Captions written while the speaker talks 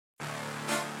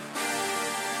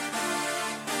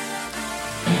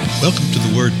Welcome to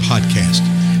the Word Podcast.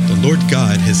 The Lord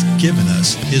God has given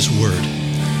us His Word.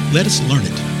 Let us learn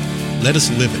it. Let us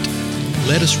live it.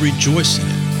 Let us rejoice in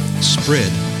it.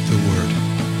 Spread the Word.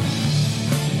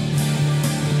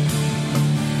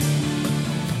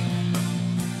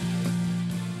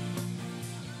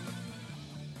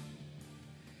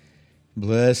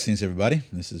 Blessings, everybody.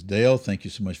 This is Dale. Thank you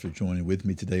so much for joining with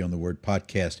me today on the Word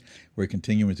Podcast. We're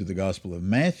continuing through the Gospel of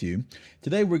Matthew.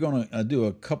 Today, we're going to do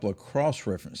a couple of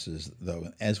cross-references, though,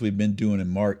 as we've been doing in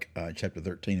Mark chapter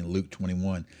 13 and Luke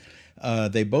 21.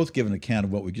 They both give an account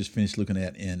of what we just finished looking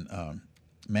at in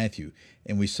Matthew.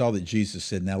 And we saw that Jesus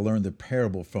said, now learn the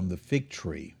parable from the fig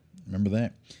tree. Remember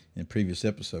that in the previous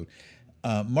episode?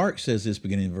 Mark says this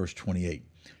beginning in verse 28.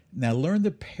 Now learn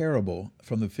the parable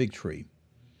from the fig tree.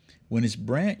 When its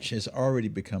branch has already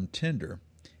become tender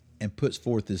and puts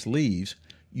forth its leaves,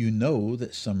 you know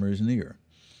that summer is near.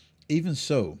 Even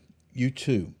so, you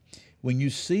too, when you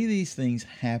see these things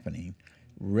happening,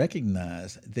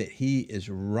 recognize that He is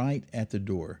right at the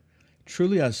door.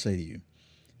 Truly I say to you,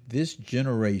 this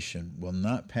generation will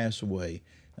not pass away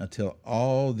until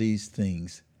all these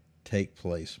things take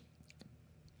place.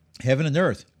 Heaven and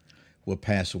earth will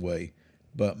pass away,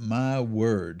 but my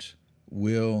words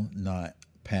will not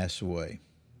pass away.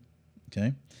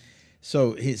 Okay,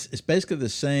 so it's basically the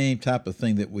same type of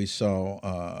thing that we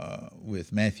saw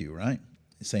with Matthew, right?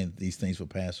 It's saying these things will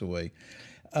pass away.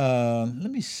 Let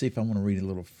me see if I want to read a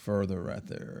little further right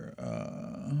there.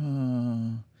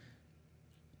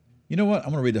 You know what? I'm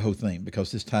going to read the whole thing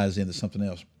because this ties into something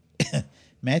else.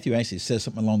 Matthew actually says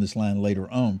something along this line later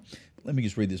on. Let me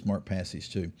just read this Mark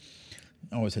passage too.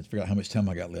 I always have to figure out how much time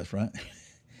I got left, right?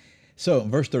 So,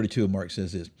 verse 32 of Mark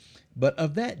says this, but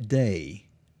of that day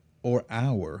or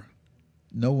hour,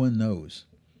 no one knows,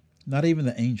 not even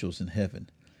the angels in heaven,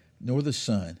 nor the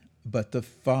Son, but the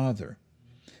Father.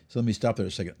 So let me stop there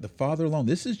a second. The Father alone,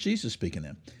 this is Jesus speaking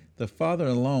now. The Father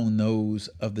alone knows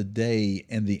of the day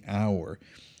and the hour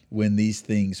when these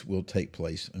things will take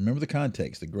place. Remember the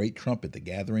context, the great trumpet, the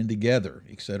gathering together,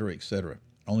 etc., etc.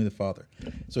 Only the Father.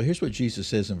 So here's what Jesus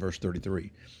says in verse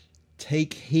 33.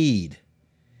 Take heed,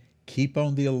 keep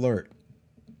on the alert,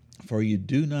 for you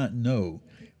do not know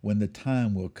when the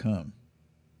time will come.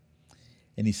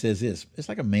 And he says this, it's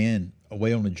like a man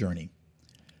away on a journey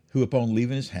who upon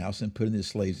leaving his house and putting his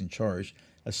slaves in charge,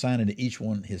 assigning to each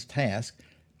one his task,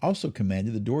 also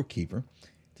commanded the doorkeeper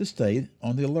to stay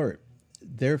on the alert.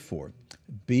 Therefore,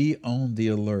 be on the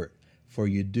alert, for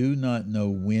you do not know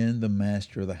when the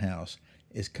master of the house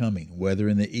is coming, whether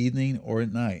in the evening or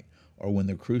at night, or when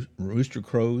the rooster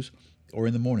crows or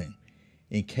in the morning,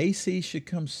 in case he should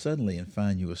come suddenly and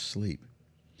find you asleep.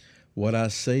 What I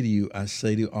say to you, I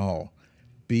say to all,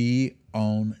 be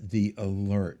on the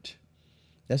alert.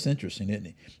 That's interesting, isn't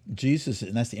it? Jesus,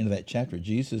 and that's the end of that chapter,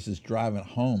 Jesus is driving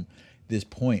home this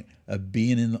point of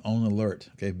being on alert,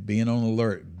 okay? Being on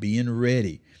alert, being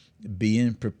ready,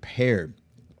 being prepared.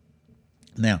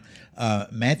 Now,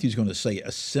 Matthew's going to say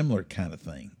a similar kind of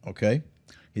thing, okay?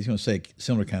 He's going to say a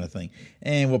similar kind of thing.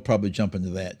 And we'll probably jump into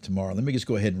that tomorrow. Let me just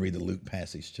go ahead and read the Luke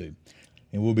passage too.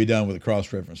 And we'll be done with the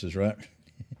cross references, right?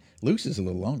 Luke's is a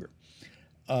little longer.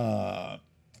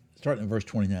 Starting in verse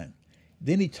 29.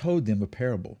 Then he told them a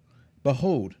parable.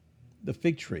 Behold, the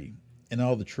fig tree and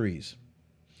all the trees.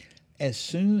 As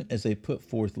soon as they put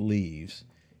forth leaves,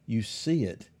 you see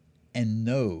it and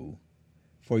know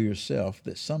for yourself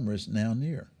that summer is now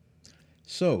near.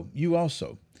 So you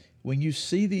also, when you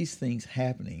see these things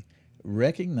happening,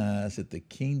 recognize that the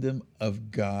kingdom of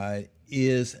God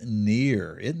is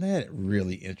near. Isn't that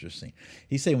really interesting?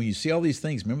 He's saying when you see all these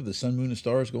things, remember the sun, moon, and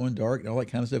stars going dark and all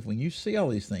that kind of stuff. When you see all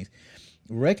these things,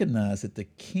 recognize that the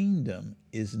kingdom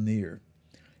is near.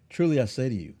 Truly I say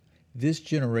to you, this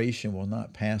generation will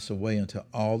not pass away until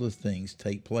all the things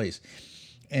take place.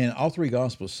 And all three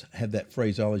Gospels have that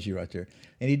phraseology right there.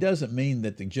 And he doesn't mean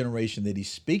that the generation that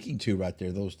he's speaking to right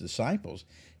there, those disciples,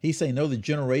 he's saying, no, the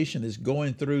generation is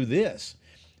going through this.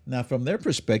 Now, from their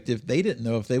perspective, they didn't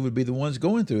know if they would be the ones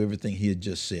going through everything he had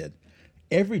just said.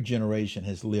 Every generation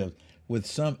has lived with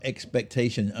some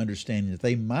expectation and understanding that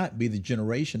they might be the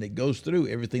generation that goes through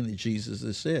everything that Jesus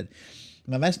has said.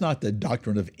 Now, that's not the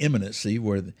doctrine of imminency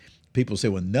where people say,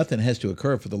 well, nothing has to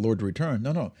occur for the Lord to return.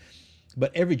 No.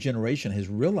 But every generation has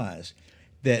realized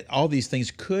that all these things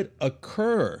could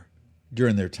occur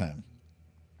during their time.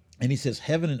 And he says,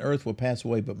 heaven and earth will pass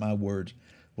away, but my words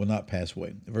will not pass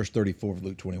away. Verse 34 of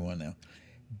Luke 21 now.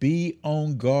 Be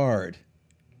on guard.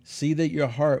 See that your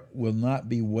heart will not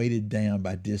be weighted down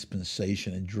by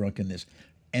dispensation and drunkenness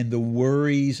and the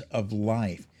worries of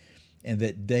life, and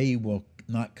that day will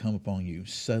not come upon you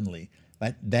suddenly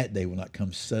That day will not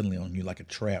come suddenly on you like a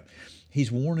trap.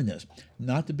 He's warning us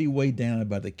not to be weighed down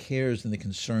by the cares and the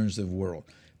concerns of the world.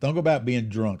 Don't go about being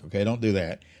drunk, okay? Don't do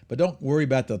that. But don't worry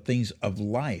about the things of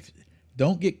life.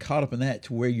 Don't get caught up in that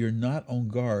to where you're not on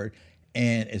guard.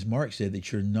 And as Mark said,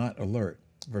 that you're not alert.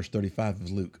 Verse 35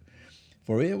 of Luke.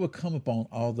 For it will come upon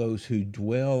all those who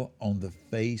dwell on the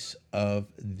face of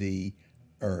the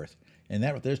earth. And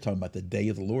that right there is talking about the day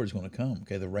of the Lord is going to come,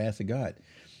 okay? The wrath of God.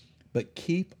 But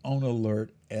keep on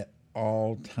alert at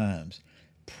all times,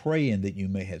 praying that you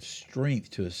may have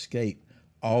strength to escape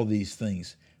all these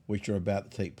things which are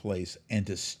about to take place and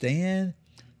to stand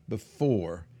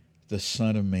before the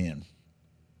Son of Man.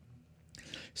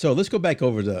 So let's go back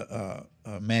over to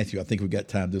Matthew. I think we've got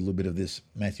time to do a little bit of this,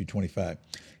 Matthew 25.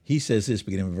 He says this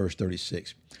beginning in verse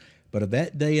 36. But of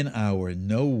that day and hour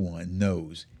no one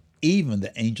knows, even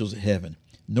the angels of heaven,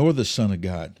 nor the Son of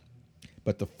God,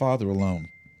 but the Father alone.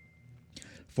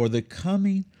 For the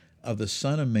coming of the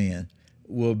Son of Man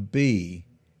will be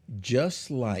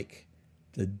just like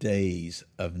the days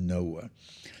of Noah.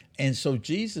 And so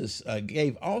Jesus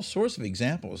gave all sorts of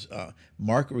examples.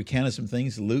 Mark recounted some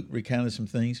things. Luke recounted some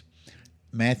things.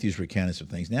 Matthew's recounted some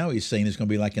things. Now he's saying it's going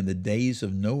to be like in the days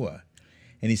of Noah.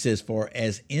 And he says, for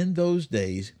as in those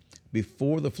days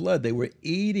before the flood, they were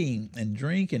eating and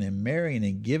drinking and marrying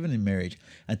and giving in marriage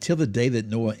until the day that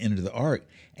Noah entered the ark.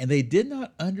 And they did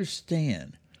not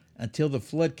understand until the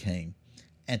flood came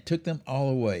and took them all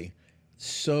away.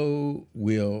 So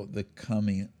will the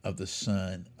coming of the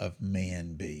Son of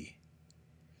Man be.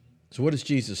 So what is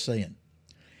Jesus saying?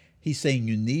 He's saying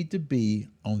you need to be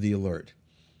on the alert.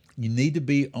 You need to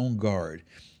be on guard.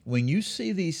 When you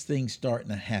see these things starting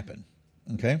to happen,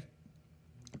 okay,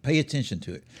 pay attention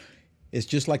to it. It's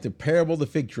just like the parable of the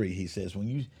fig tree, he says. When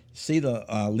you see the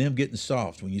limb getting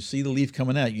soft, when you see the leaf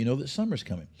coming out, you know that summer's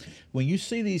coming. When you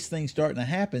see these things starting to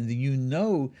happen, then you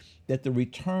know that the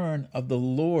return of the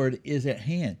Lord is at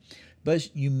hand.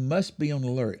 But you must be on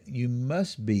alert. You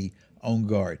must be on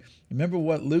guard. Remember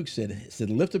what Luke said. He said,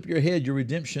 lift up your head, your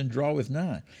redemption draweth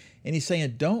nigh. And he's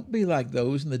saying, don't be like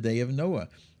those in the day of Noah.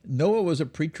 Noah was a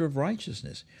preacher of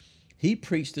righteousness. He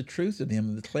preached the truth to them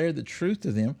and declared the truth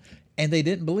to them, and they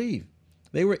didn't believe.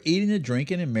 They were eating and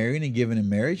drinking and marrying and giving in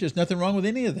marriage. There's nothing wrong with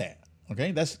any of that.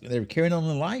 Okay, they were carrying on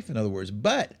in life, in other words.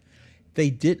 But they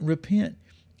didn't repent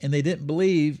and they didn't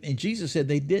believe. And Jesus said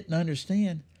they didn't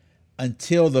understand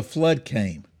until the flood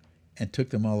came and took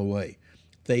them all away.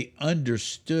 They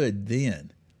understood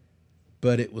then,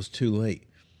 but it was too late.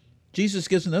 Jesus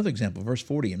gives another example, verse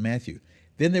 40 in Matthew.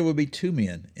 Then there will be two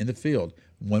men in the field.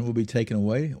 One will be taken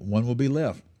away, one will be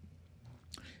left.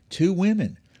 Two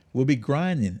women will be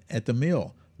grinding at the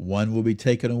mill. One will be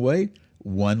taken away,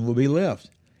 one will be left.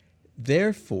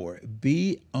 Therefore,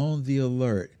 be on the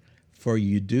alert, for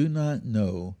you do not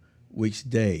know which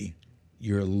day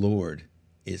your Lord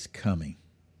is coming.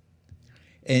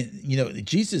 And, you know,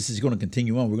 Jesus is going to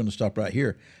continue on. We're going to stop right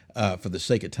here for the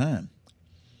sake of time.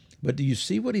 But do you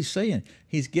see what he's saying?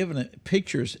 He's given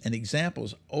pictures and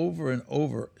examples over and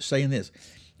over saying this.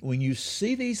 When you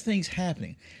see these things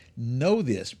happening, know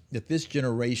this, that this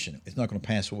generation is not going to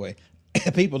pass away.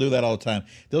 People do that all the time.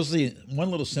 They'll see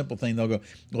one little simple thing. They'll go,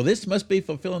 well, this must be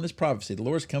fulfilling this prophecy. The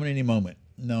Lord's coming any moment.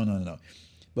 No.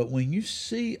 But when you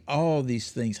see all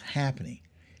these things happening,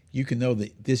 you can know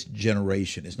that this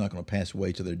generation is not going to pass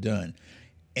away till they're done.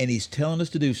 And he's telling us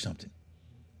to do something.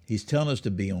 He's telling us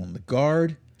to be on the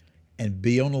guard and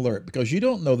be on alert, because you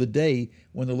don't know the day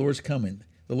when the Lord's coming.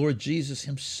 The Lord Jesus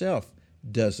himself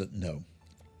doesn't know.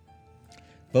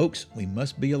 Folks, we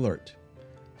must be alert.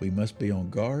 We must be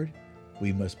on guard.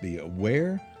 We must be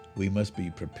aware. We must be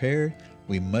prepared.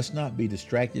 We must not be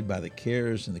distracted by the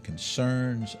cares and the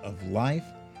concerns of life.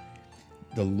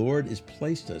 The Lord has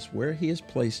placed us where he has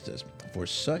placed us for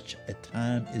such a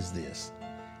time as this.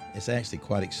 It's actually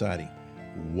quite exciting.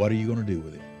 What are you going to do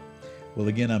with it? Well,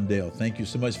 again, I'm Dale. Thank you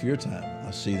so much for your time.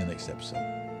 I'll see you in the next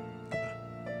episode.